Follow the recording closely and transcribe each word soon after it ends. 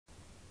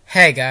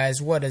Hey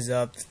guys, what is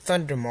up?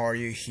 Thunder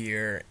Mario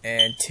here,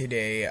 and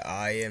today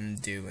I am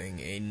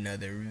doing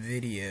another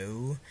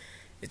video.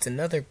 It's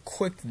another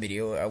quick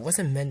video. I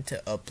wasn't meant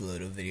to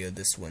upload a video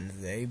this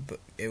Wednesday, but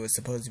it was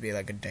supposed to be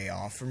like a day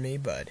off for me,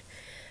 but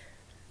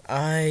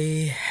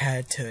I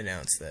had to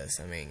announce this.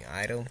 I mean,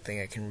 I don't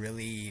think I can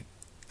really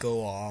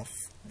go off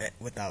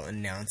without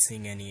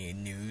announcing any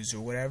news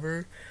or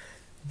whatever,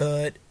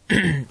 but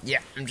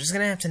yeah, I'm just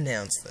gonna have to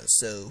announce this.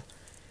 So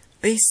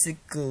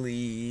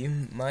basically,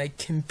 my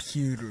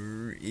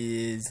computer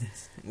is,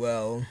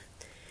 well,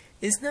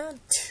 it's not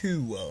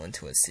too well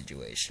into a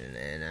situation,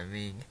 and I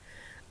mean,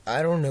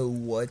 I don't know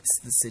what's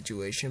the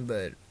situation,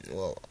 but,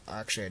 well,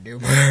 actually I do,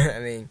 I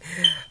mean,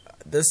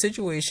 the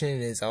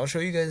situation is, I'll show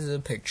you guys a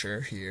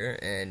picture here,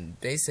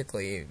 and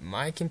basically,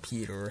 my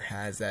computer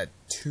has that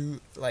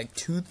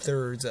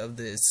two-thirds of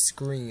the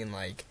screen,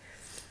 like,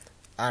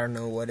 I don't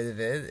know what it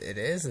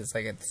is. It's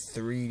like a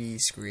 3D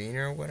screen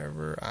or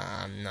whatever.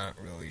 I'm not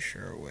really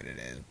sure what it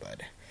is,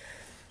 but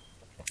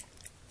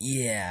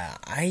yeah,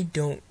 I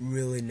don't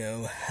really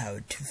know how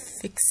to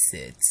fix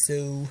it.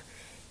 So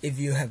if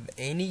you have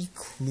any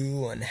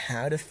clue on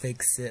how to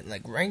fix it,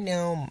 like right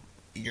now,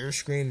 your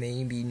screen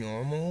may be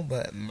normal,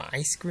 but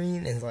my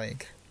screen is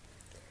like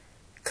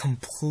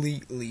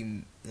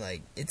completely,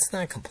 like, it's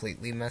not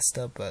completely messed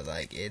up, but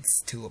like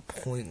it's to a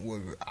point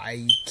where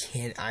I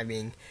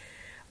mean,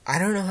 I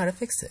don't know how to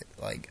fix it.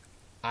 Like,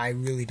 I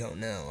really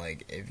don't know.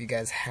 Like, if you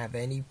guys have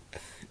any,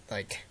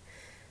 like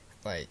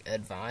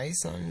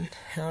advice on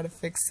how to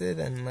fix it,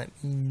 and let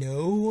me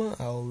know.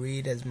 I'll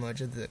read as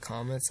much of the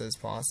comments as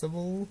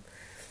possible.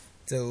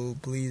 So,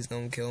 please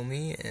don't kill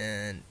me.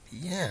 And,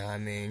 yeah, I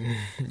mean,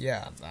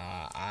 yeah,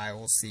 I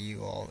will see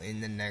you all in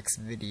the next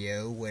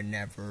video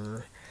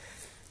whenever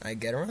I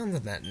get around to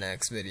that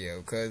next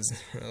video. Because,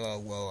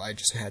 well, I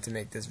just had to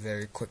make this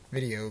very quick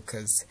video,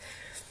 because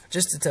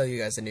just to tell you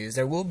guys the news,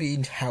 there will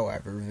be,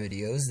 however,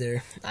 videos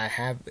there. I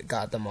have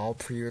got them all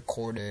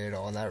pre-recorded,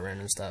 all that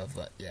random stuff,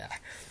 but yeah,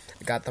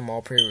 I got them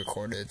all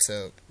pre-recorded,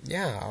 so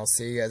yeah, I'll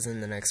see you guys in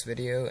the next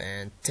video,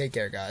 and take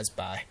care, guys,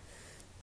 bye.